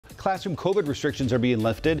classroom COVID restrictions are being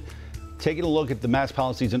lifted. Taking a look at the mask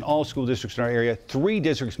policies in all school districts in our area, 3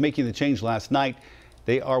 districts making the change last night.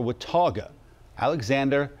 They are Watauga,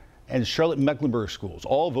 Alexander, and Charlotte-Mecklenburg schools,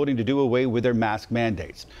 all voting to do away with their mask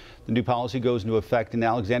mandates. The new policy goes into effect in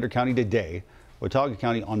Alexander County today, Watauga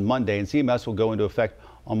County on Monday, and CMS will go into effect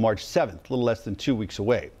on March 7th, a little less than 2 weeks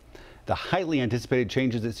away. The highly anticipated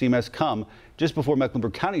changes at CMS come just before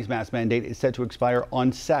Mecklenburg County's mask mandate is set to expire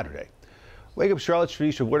on Saturday. Wake Up Charlotte's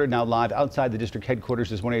Tradisha Woodard now live outside the district headquarters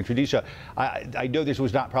this morning. Tradisha, I know this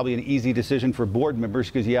was not probably an easy decision for board members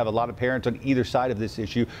because you have a lot of parents on either side of this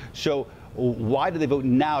issue. So why do they vote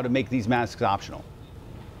now to make these masks optional?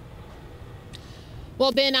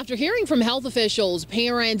 Well, Ben, after hearing from health officials,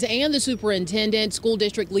 parents, and the superintendent, school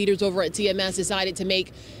district leaders over at CMS decided to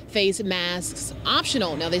make face masks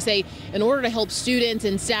optional. Now, they say in order to help students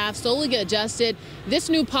and staff slowly get adjusted, this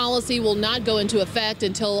new policy will not go into effect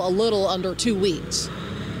until a little under 2 weeks.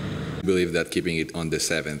 I believe that keeping it on the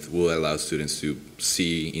 7th will allow students to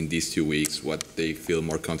see in these 2 weeks what they feel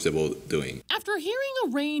more comfortable doing. After hearing a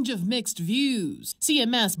range of mixed views,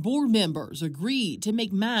 CMS board members agreed to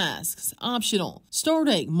make masks optional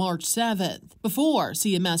starting March 7th. Before,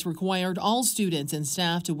 CMS required all students and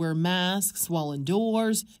staff to wear masks while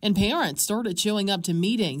indoors, and parents started showing up to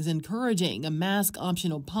meetings encouraging a mask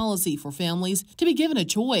optional policy for families to be given a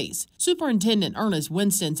choice. Superintendent Ernest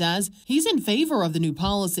Winston says he's in favor of the new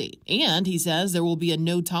policy, and he says there will be a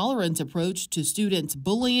no-tolerance approach to students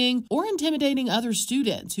bullying or intimidating other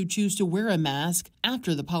students who choose to wear a mask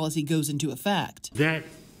after the policy goes into effect. That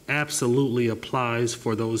absolutely applies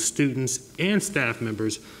for those students and staff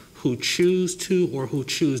members who choose to or who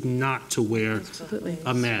choose not to wear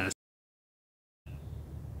a mask.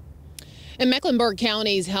 And Mecklenburg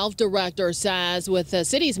County's health director says with the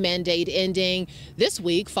city's mandate ending this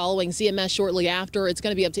week, following CMS shortly after, it's going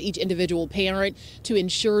to be up to each individual parent to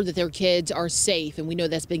ensure that their kids are safe. And we know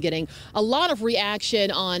that's been getting a lot of reaction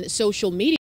on social media.